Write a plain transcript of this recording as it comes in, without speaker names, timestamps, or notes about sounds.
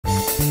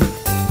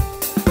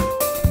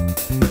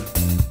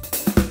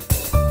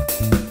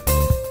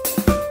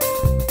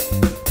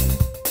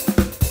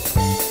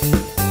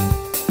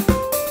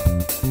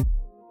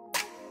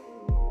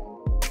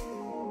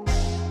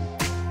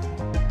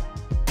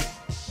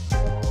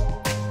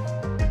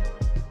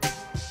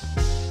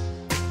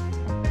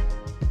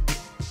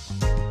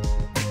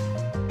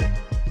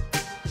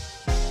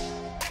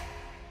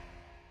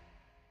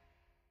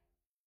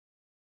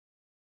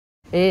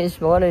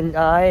This morning,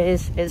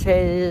 guys, it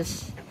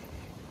is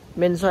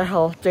mental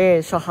health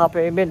day, so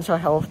happy mental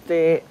health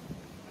day.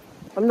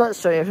 I'm not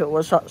sure if it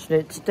was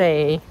actually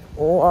today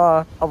or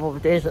a couple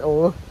of days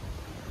ago,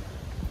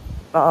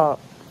 but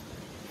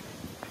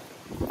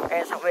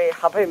it's a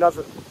happy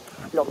Mother's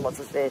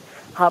Day,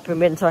 happy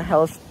mental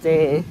health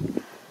day.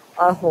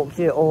 I hope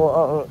you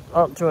all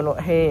are doing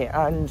okay,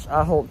 and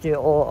I hope you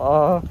all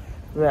are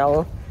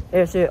well.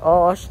 If you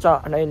are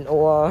struggling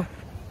or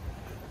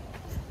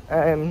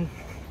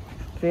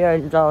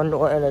feeling down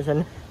or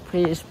anything,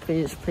 please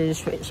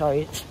reach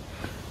out.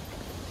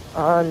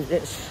 And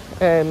it's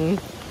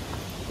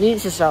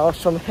need yourself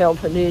some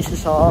help and need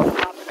yourself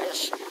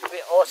happiness.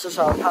 We also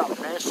have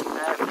happiness.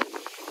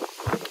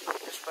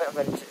 It's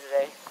relevant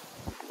today.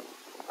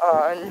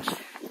 And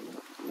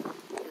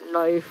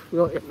life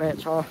will get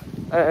better.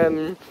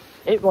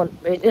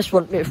 This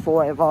won't be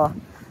forever.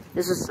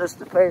 This is just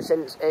the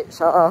present.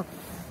 It's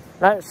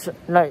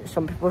like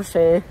some people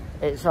say,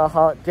 it's a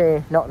hard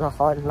day, not a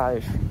hard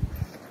life.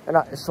 And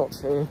that is so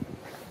true.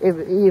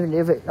 Even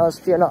if it does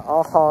feel like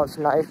a hard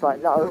life right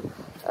now,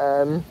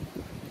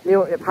 we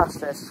won't get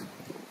past this.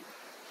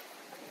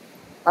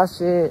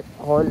 As you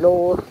all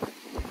know,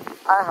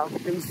 I have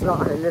been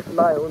struggling with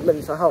my own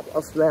mental health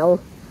as well.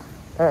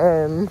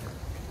 And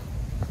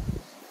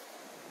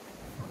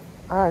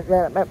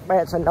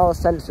it's no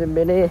sense in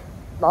me,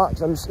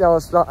 but I'm still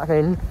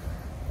struggling.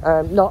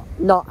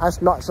 Not as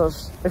much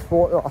as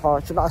before it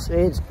was, so that's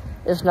it.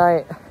 It's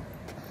like,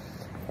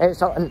 it's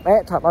something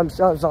better, I'm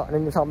still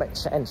struggling, if that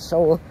makes sense.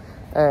 So,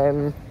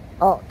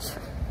 but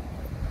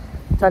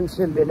thanks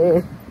to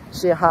Billy,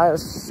 she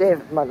has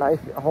saved my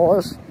life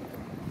because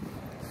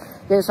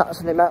this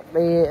actually met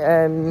me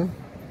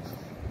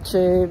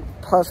to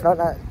person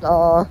that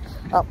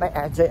at my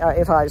edit,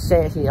 if I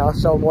say here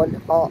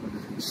someone, but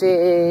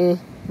she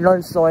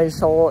long story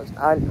short,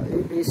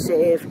 and be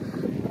safe.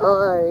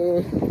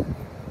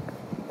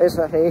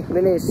 Basically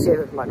really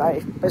saved my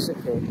life,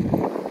 basically.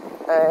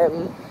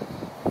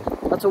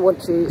 I don't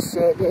want to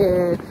say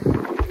the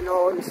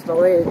long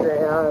story,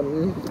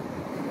 the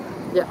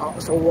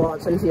actual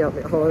words in here,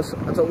 because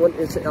I don't want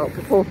to help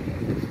people,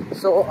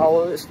 so I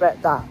will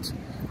respect that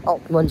up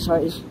one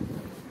side,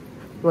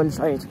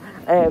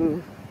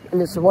 and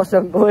it's what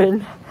I'm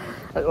going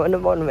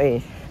one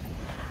way.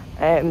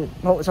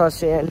 What was I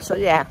saying? So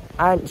yeah,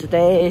 and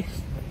today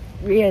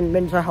being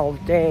mental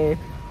health day,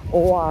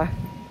 or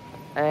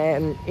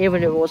even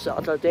if it was the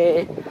other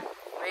day,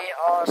 we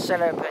are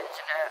celebrating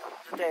it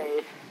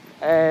today.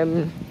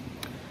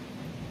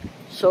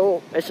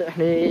 So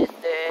basically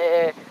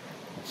the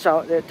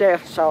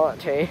death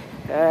charity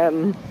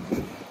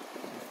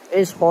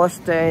is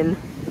hosting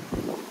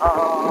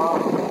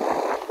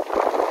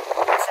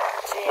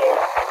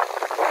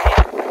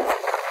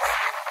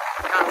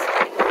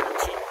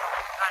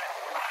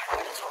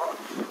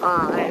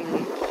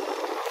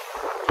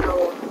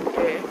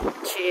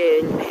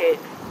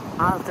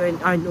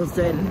I know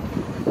then.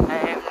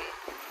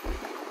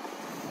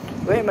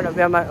 Wait a minute,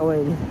 where am I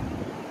going?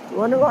 You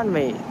want to run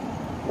me?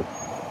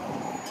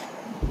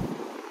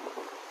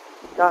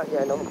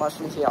 Yeah, no, much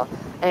here.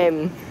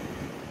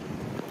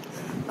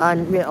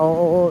 And we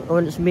all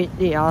want to meet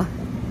there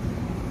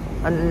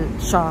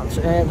and sharks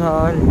and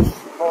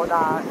all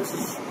that. This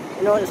is,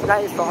 you know, it's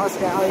nice for us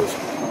guys,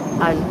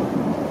 and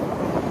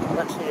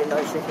that's really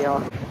nice to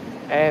hear.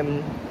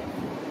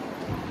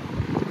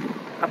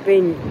 I've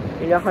been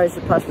in the house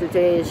the past few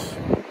days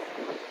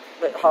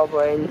with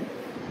hovering,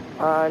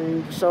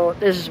 and so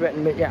this is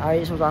written with your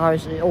eyes of the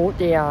house is all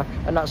there,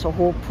 and that's the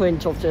whole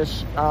point of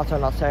this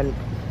article I sent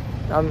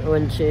I'm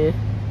going to.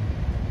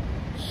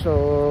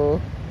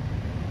 So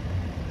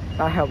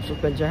that helps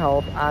with mental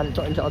health, and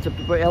talking to other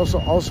people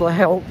also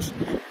helps,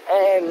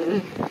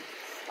 and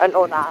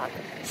all that.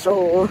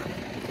 So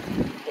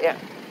yeah,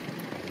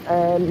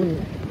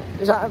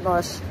 is that a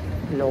must?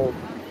 No,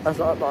 that's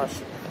not a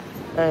must.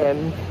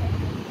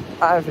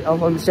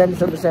 I'm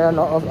sensitive to a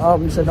lot of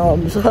ums and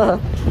ums,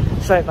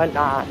 straight like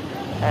that.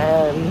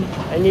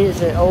 I need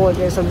to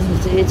get something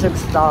to eat, I'm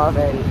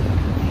starving.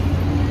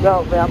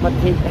 Well, we have my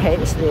deep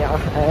heads there.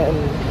 I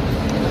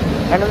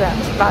know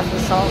that's bad for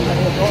song, but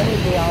it's only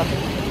there.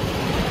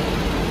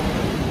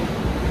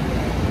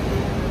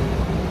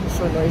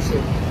 So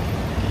noisy.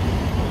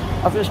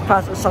 I've just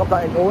passed the sub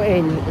that I go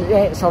in,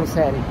 yeah,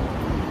 something.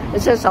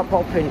 It says I'm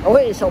popping. Oh,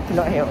 it's open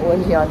out here, oh,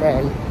 in here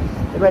then.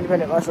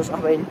 When it was just, I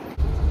mean.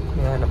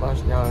 Yeah, and it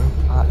was now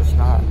at the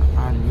start,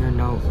 and you're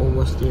now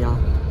almost there.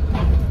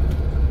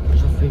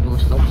 There's a few more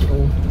stops to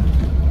go.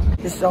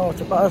 This is all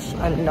the bus,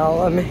 and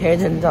now I'm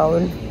heading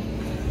down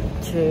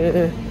to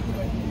the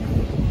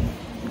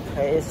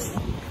place,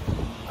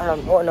 and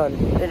I'm going on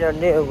in a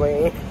new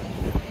way,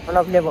 and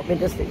I've never been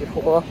this way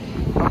before.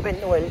 I've been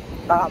going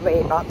that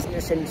way back to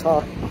the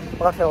centre,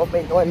 but I've never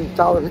been going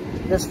down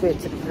this way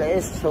to the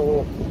place,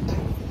 so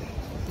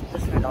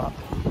this way not.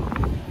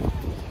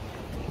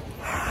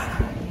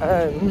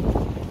 I'm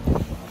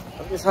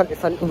just having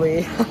fun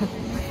away.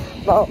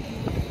 But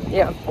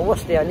yeah,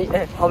 obviously I need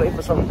to hurry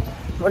for some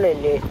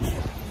running late.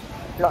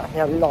 Not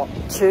here, not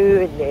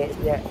too late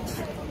yet.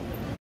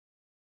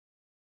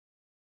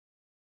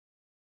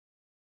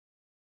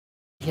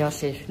 Here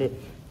safely.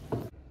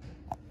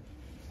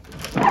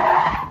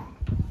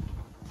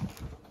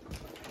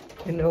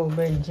 Hello,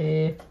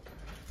 Benji.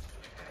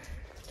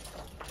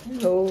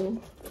 Hello.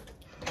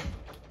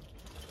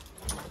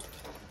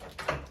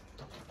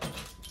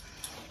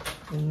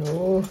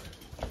 Hello.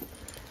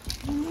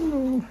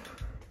 Hello.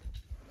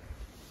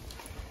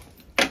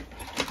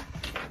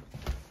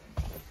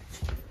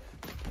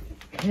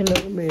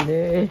 Hello,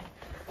 baby.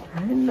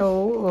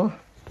 Hello.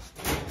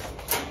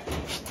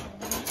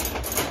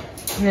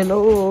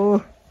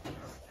 Hello.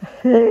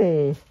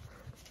 Hey.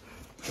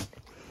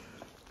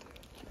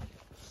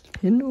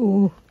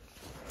 Hello.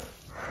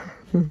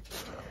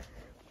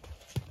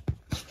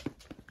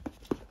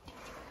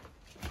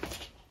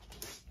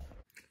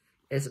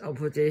 It's up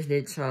for today's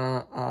nature.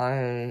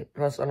 I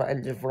was on an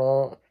interview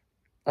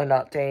on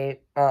that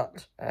day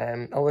that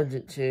I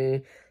wanted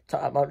to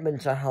talk about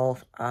mental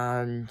health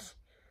and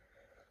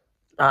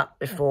that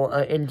before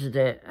I ended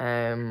it,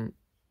 and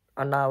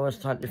I was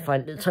trying to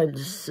find the time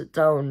to sit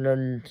down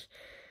and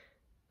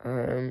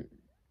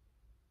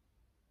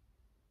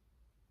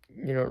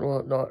you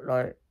know, not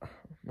like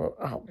what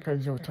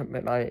happens all the time,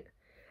 but like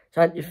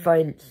trying to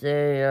find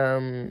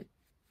the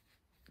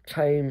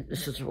time, the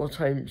suitable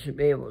time to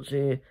be able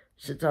to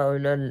sit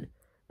down and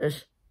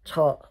just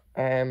talk.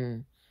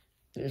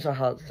 These are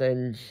hard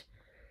things,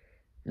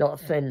 not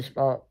things,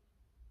 but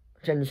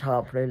things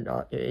happening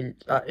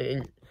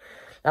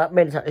that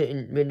means that you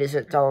didn't really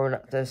sit down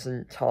at this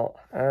and talk.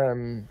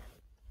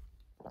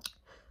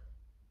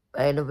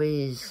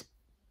 Anyways,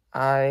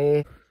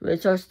 we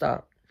just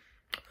start.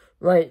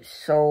 Right,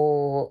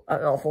 so I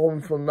got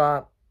home from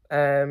that.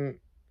 I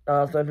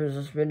thought it was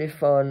just really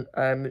fun.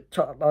 We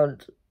talked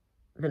about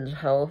mental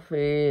health.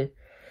 We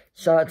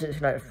started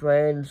tonight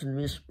friends, and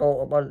we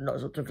spoke about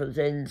lots of different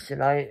things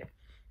tonight.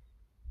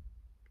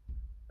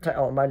 Take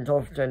our minds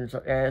off things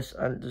like this,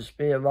 and just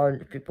be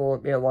around people,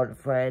 be around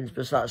friends,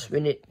 because that's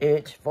really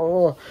it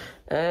for,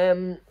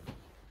 you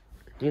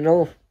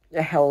know,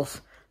 the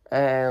health,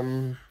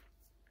 and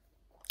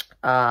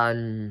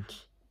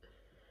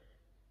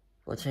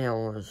what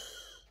else?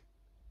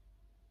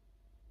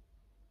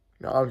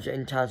 I was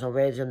in charge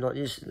already, I'm not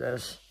used to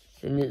this.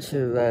 You need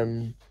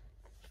to,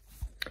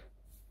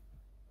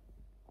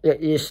 get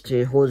used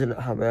to holding it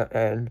hammer,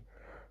 and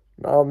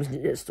my arms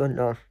need to get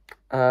stronger.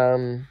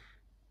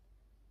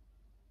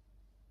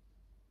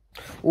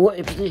 What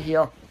if you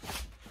here?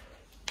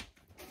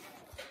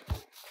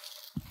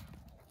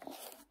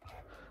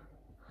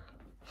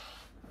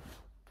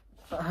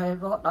 Hey,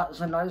 look,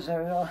 that's a nice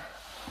area.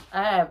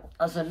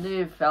 As a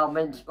new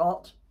filming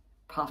spot,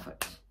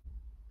 perfect.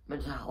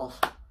 Mental health.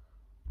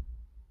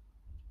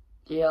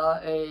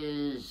 There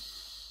is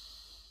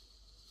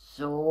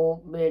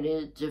so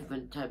many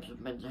different types of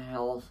mental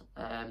health.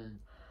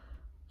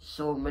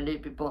 So many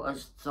people are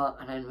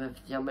struggling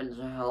with their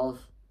mental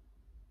health.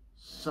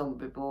 Some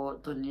people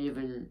don't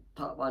even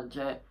talk about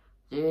it.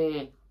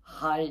 They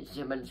hide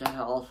their mental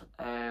health.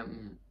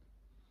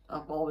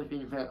 I've always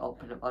been very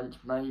open about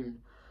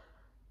mine.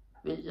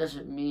 It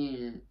doesn't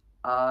mean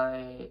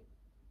I'm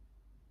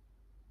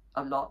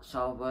not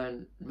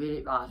someone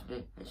really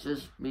badly. It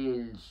just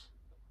means,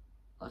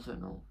 I don't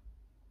know.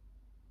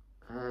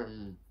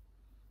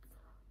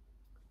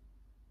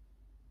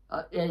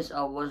 Yes,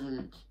 I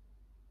wasn't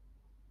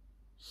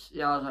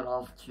scared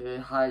enough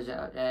to hide it,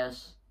 I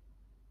guess.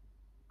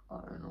 I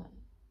don't know.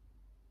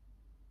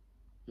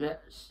 Yeah,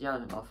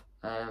 scared enough.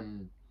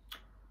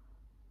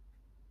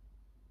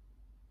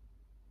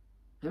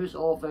 It was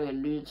all very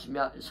new to me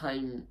at the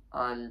time,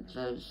 and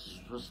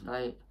just was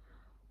like,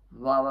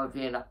 why am I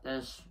being like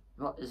this?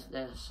 What is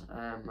this?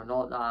 And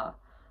all that.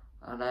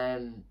 And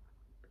then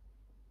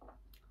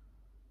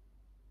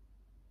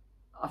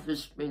I've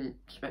just been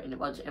speaking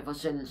about it ever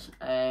since.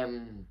 I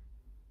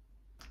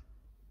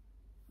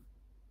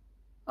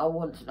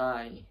want to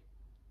die.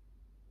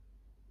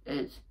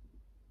 It's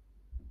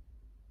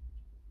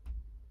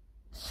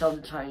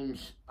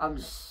sometimes I'm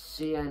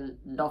seeing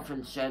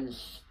nothing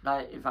since,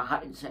 like if I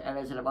hadn't said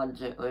anything about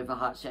it, or if I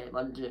had said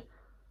about it,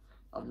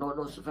 I've not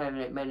noticed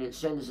very many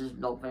senses,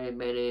 not very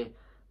many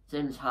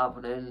things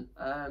happening,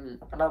 and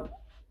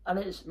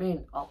it's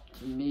been up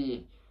to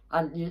me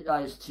and you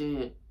guys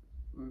too,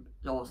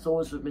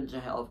 those with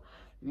mental health.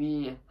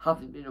 We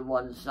haven't been the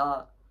ones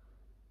that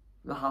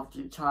we have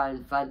to try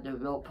and find the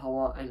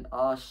willpower in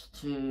us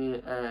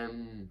to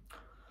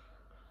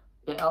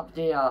get up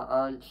there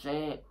and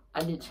say,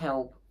 I need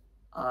help,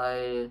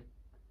 I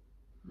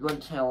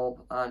want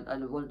help, and I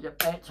want to get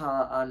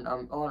better, and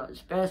I'm on,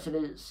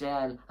 especially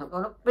saying, I'm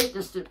going to beat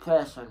this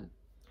depression,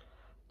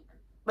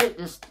 beat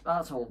this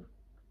battle.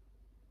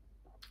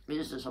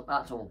 This is a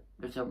battle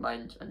with your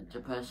mind and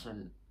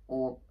depression,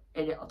 or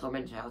any other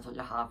mental health that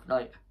you have,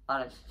 like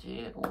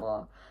anxiety,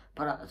 or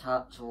panic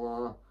attacks,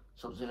 or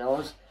something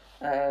else.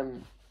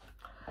 And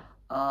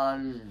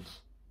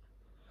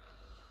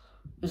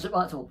it's a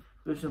battle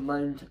with your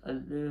mind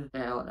and the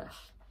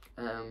illness.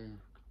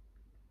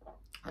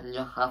 and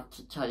you have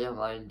to tell your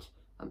mind,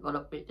 I'm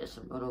gonna beat this,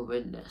 I'm gonna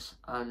win this.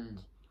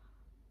 And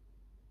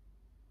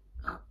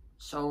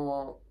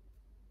so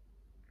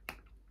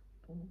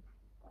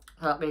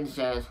that being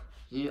said,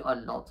 you are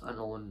not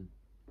alone.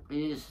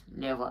 Please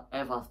never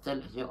ever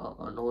think you are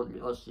alone,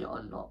 because you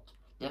are not.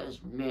 There is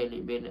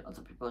many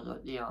other people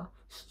out there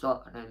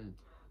struggling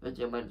with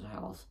their mental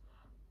health.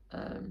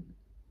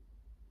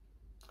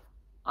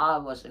 I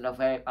was in a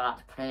very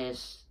bad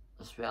place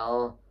as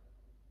well.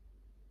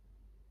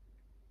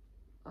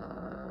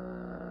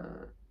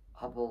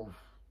 Couple of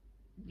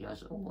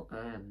years ago,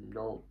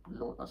 no,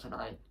 that's a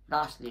lie.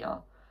 Last year,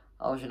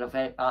 I was in a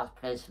very bad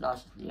place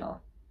last year,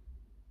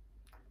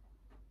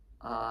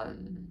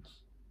 and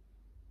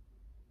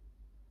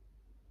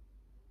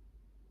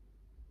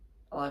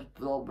I was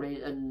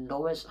probably the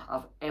lowest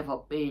I've ever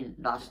been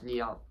last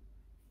year.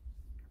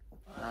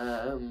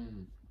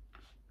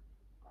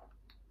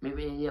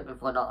 Maybe a year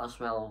before that as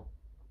well.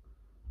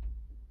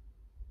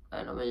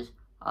 Anyways,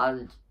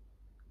 and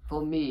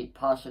for me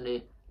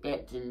personally,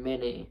 getting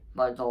Minnie,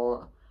 my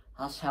daughter,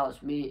 has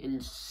helped me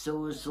in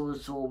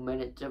so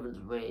many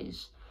different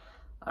ways.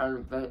 And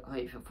I'm very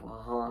grateful for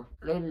her.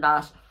 Then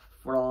last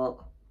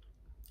vlog,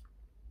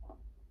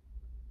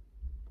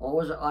 or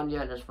was it on the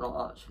end of this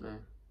vlog actually?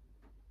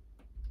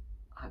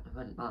 I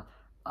remember.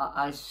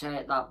 I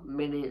said that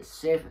Minnie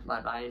saved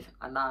my life,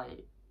 and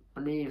I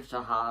believe she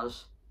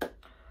has.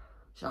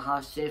 She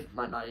has saved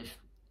my life.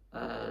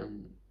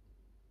 And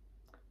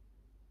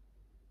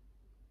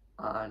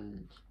I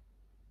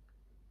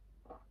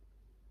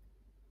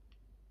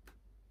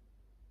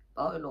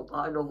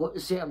don't know what to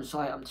say. I'm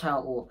sorry, I'm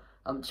terrible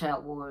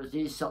with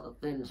these sort of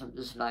things. I'm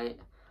just like,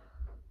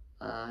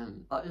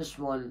 I just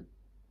want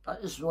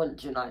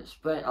to like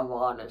spread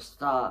awareness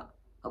that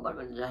about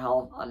mental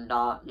health, and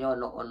that you're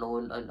not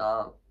alone, and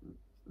that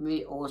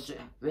we also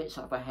reach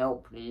out for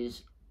help,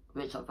 please.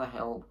 Reach out for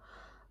help.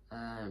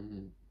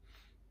 And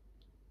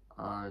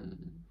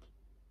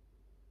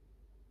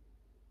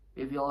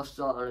if you're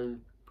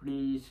struggling,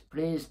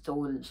 please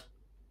don't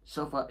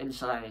suffer in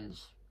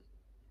silence.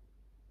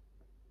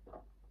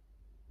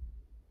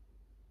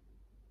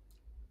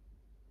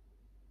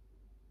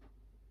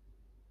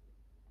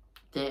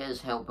 There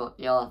is help out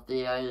there,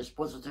 there is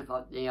positive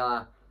out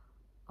there,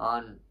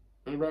 and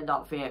we may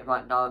not feel it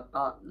right now,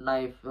 but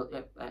life will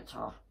get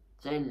better,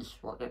 things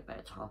will get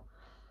better.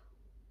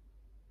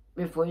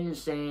 Before you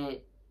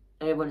say,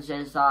 anyone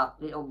says that,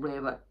 they don't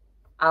believe it.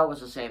 I was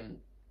the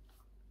same.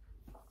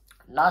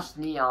 Last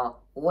year,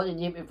 or the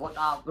year before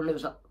that,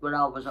 when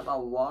I was at my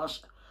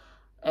worst,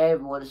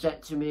 everyone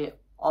said to me,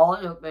 oh,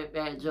 you'll get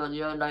better,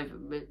 your life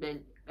will get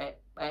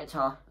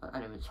better. I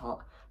didn't even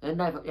talk. Your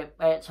life will get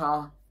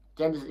better,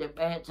 things will get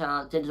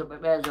better, things will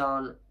get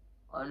better,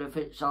 and if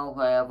it's all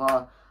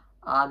whatever.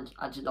 And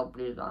I did not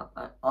believe that.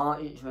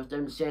 Each of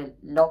them saying,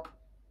 nope,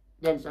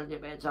 things will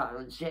get better. I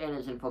don't see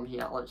anything from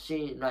here. I don't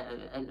see like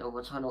an end of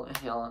a tunnel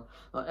here,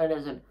 or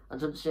anything. I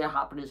don't see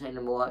happiness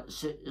anymore.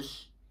 It's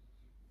just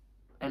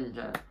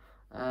ended.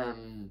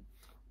 And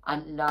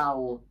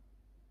now,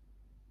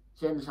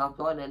 since I've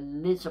gotten a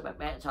little bit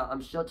better,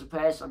 I'm still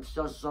depressed, I'm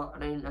still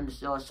struggling, I'm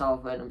still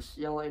suffering, I'm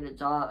still in the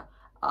dark,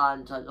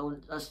 and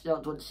I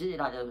still don't see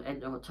like the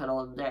end of a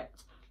tunnel yet.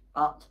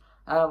 But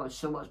I am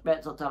so much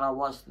better than I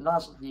was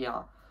last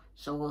year.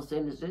 So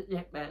things did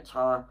get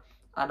better,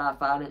 and I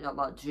found it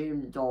about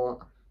dream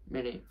door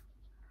Minnie.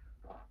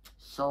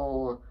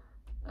 So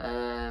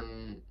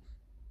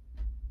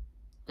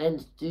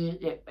things do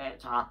get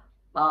better,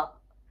 but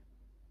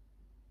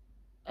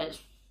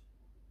it's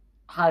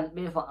had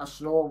me for a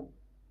slow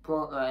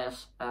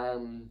progress.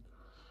 It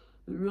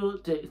will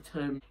take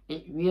time.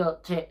 It will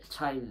take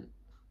time.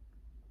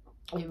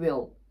 It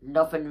will.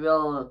 Nothing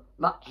will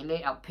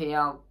magically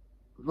appear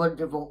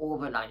wonderful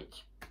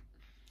overnight.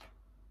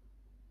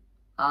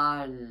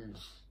 And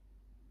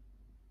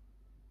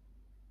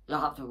you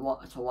have to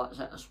work towards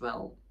it as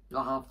well. You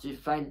have to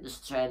find the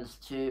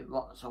strength to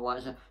work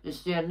towards it.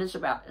 Just do a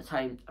little bit at a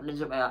time, a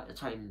little bit at a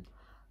time.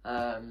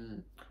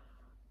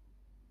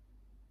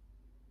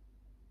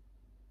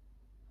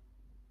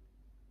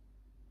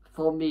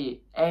 For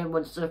me,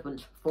 everyone's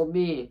different. For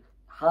me,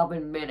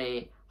 having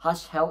Minnie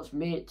has helped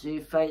me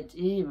to fight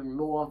even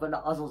more than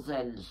other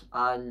things,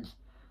 and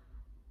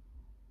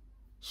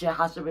she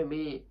has given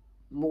me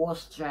more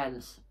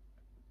strength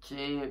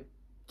to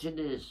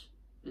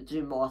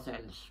do more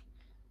things.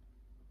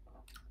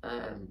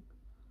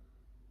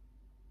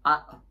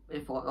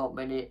 Before I got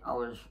Minnie, I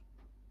was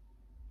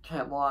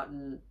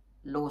wanting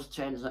those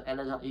changes to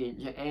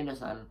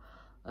anything.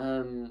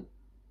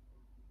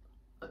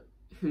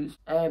 Who's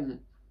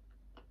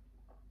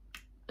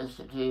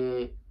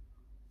basically,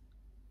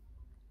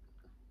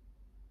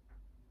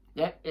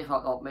 yeah, if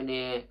I got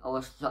Minnie, I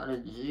was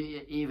starting to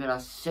do even a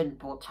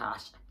simple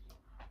task,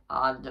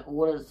 and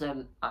all of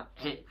them I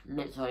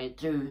literally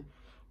do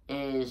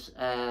is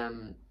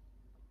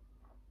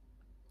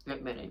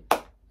get Minnie.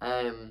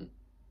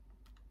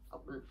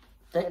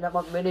 Thinking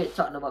about Minnie,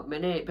 talking about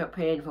Minnie,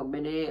 preparing for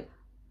Minnie.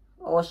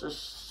 I was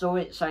just so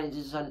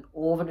excited and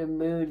over the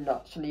moon.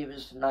 Actually, it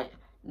was like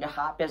the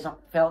happiest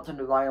I've felt in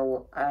a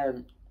while.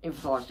 Even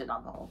though I did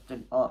that not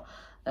often, but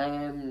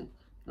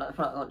like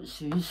put it on the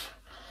shoes.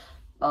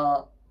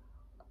 But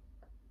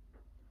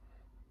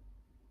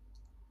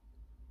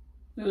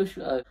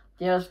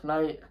yes,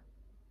 like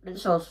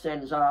this sort of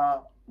things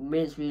that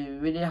makes me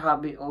really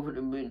happy over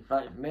the moon.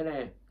 Like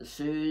many the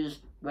shoes,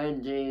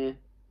 Wendy,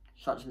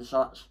 such and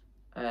such,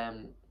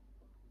 and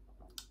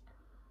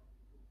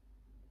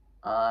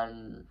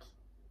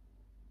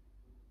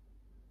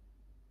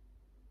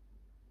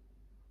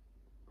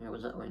where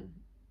was it when?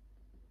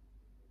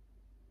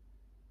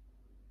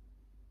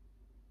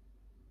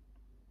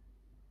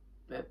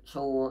 Yep,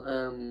 so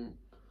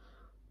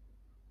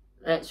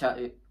that's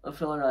it. I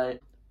feel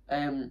like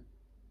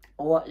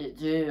what it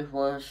did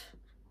was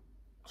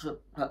to,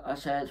 like I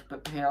said,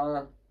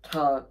 prepare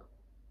to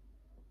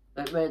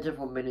like ready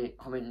for me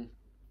coming.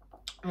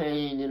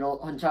 And you know,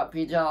 contact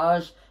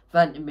PJs,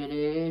 thank you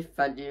Mini,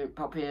 thank you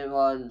Puppy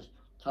ones,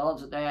 talk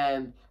to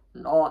them,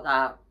 and all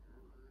that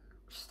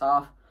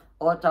stuff.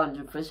 All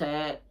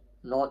 100%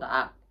 and all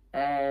that.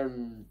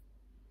 And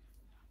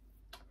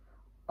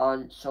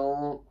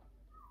so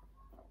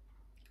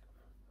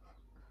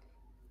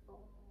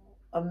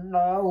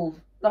now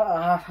that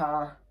I have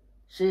her,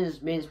 she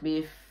just makes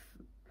me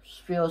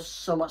feel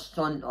so much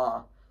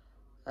stronger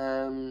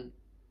than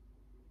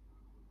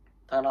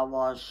I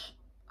was,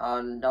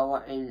 and I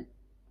want to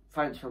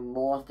fight for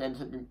more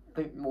things, and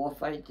put more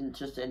fighting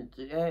just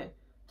into it,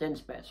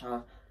 things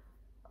better.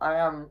 I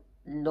am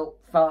not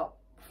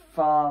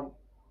far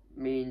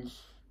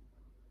means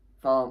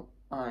in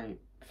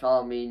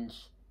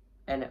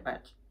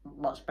it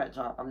much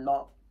better. I'm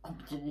not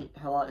completely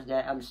hurt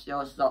yet. I'm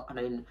still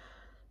struggling.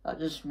 That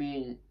just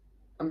means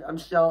I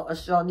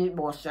still need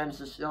more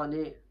strength. I still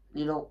need,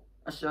 you know,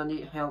 I still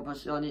need help. I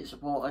still need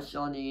support. I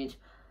still need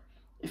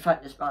to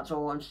fight this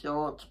battle. I'm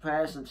still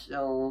depressed. I'm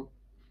still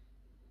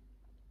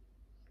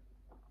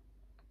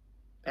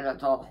in a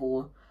dark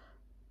hole.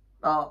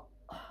 But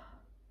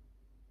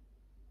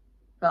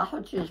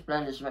how to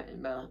explain this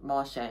making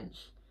more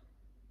sense?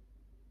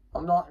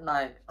 I'm not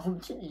like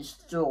completely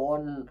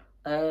strong.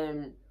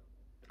 I'm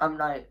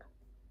like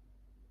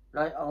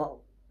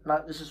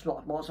this is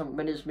what some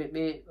minutes make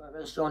me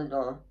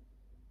stronger.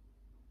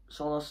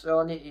 So I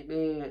still need to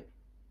be,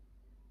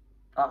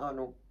 I don't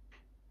know,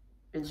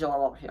 until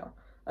I'm up here.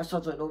 I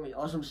still don't know me.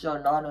 Also, I'm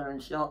still learning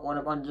and still on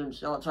a bunch. I'm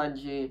still trying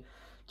to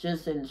do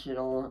things, you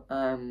know.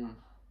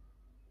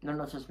 None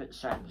of this makes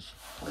sense.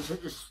 I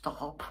should just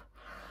stop.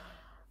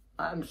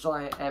 I'm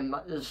sorry,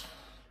 this,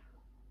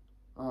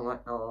 oh my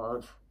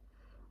god,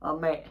 that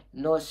made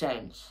no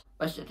sense.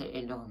 What's the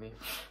end of me?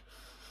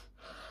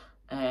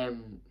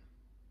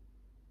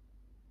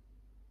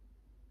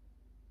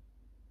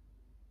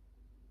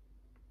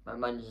 My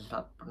mind is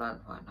not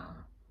blank right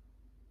now.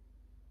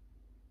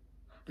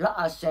 Like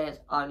I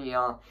said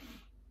earlier,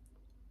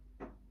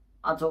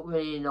 I don't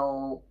really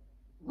know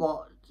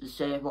what to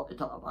say, what to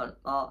talk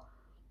about, but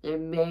the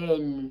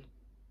main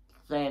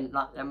thing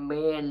I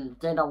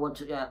want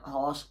to get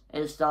across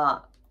is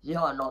that you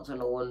are not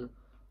alone.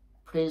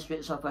 Please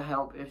reach out for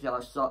help if you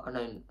are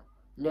struggling.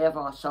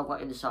 Never suffer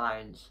in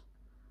silence.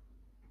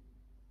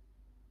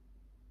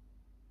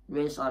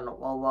 Raise an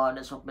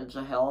awareness of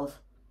mental health,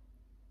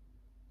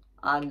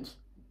 and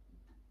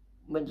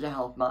mental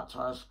health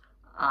matters,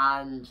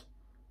 and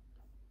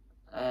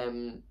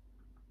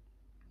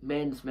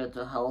men's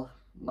mental health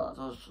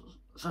matters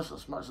just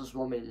as much as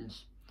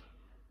women's.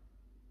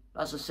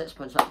 That's the 6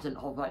 points I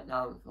didn't have right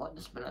now, like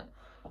this minute.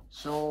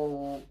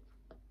 So,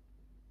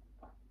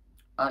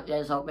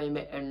 yes, I'll be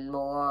making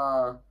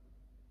more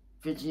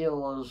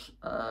videos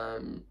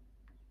talking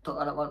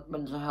about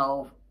mental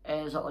health,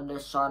 either on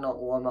this channel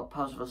or on my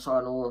personal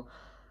channel.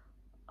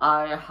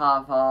 I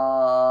have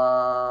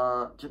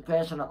a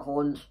depression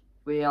account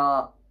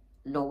where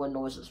no one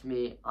knows it's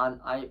me, and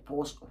I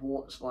post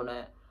quotes on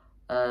it,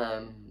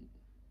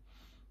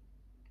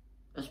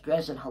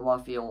 expressing how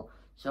I feel.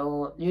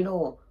 So, you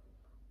know,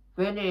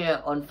 when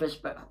you're on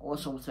Facebook or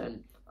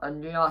something,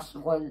 and you ask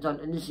someone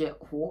and you see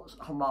quotes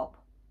come up,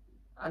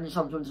 and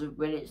sometimes it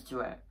relates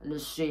to it, and they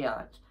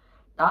share it.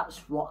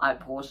 That's what I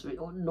post. We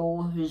don't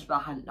know who's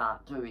behind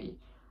that, do we?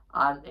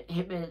 And it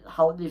hit me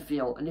how they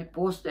feel, and they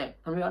post it,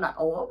 and we're like,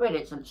 oh, read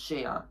it and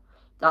share.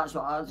 That's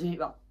what I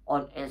do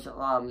on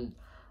Instagram,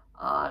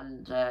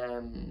 and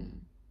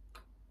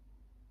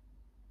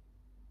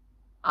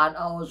I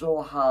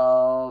also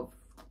have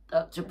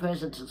the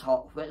person to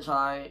talk, which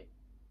I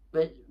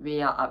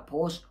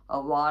post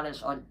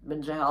awareness on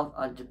mental health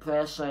and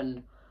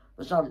depression.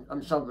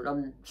 I'm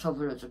suffering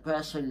with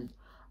depression,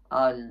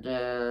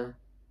 and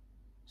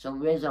some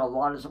raising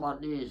awareness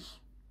about these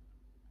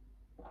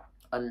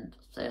and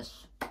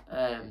this.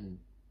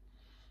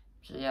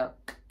 So yeah,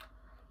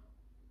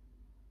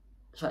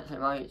 check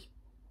them out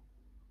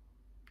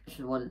if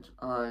you want,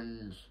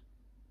 and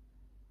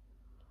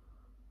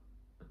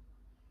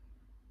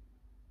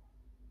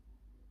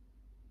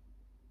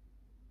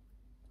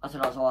I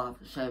think that's all I have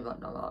to say about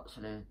that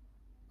actually.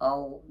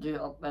 I'll do an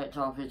update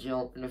to our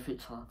video in the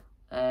future,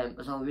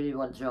 as I really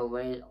want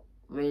to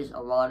raise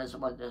awareness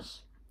about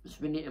this. It's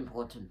really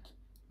important.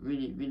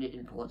 Really, really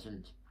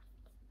important.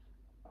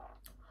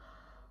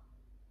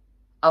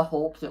 I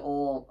hope they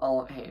all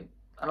are okay,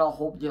 and I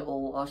hope they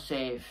all are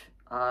safe,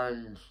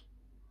 and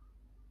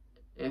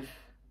if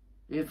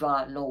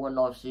no one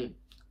loves you,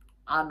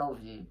 I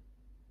love you.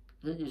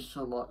 Thank you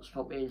so much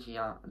for being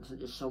here, and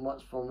thank you so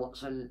much for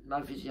watching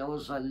my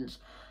videos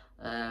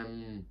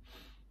and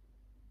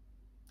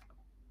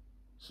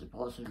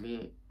supporting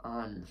me,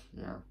 and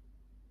yeah.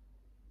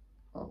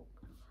 Well,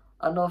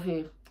 I love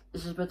you.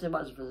 This is pretty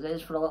much for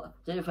today's vlog.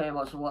 Thank you very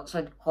much for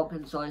watching. Hope you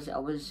enjoyed it. I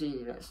will see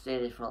you next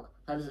day for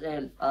thanks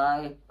again.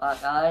 Bye. Bye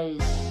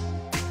guys.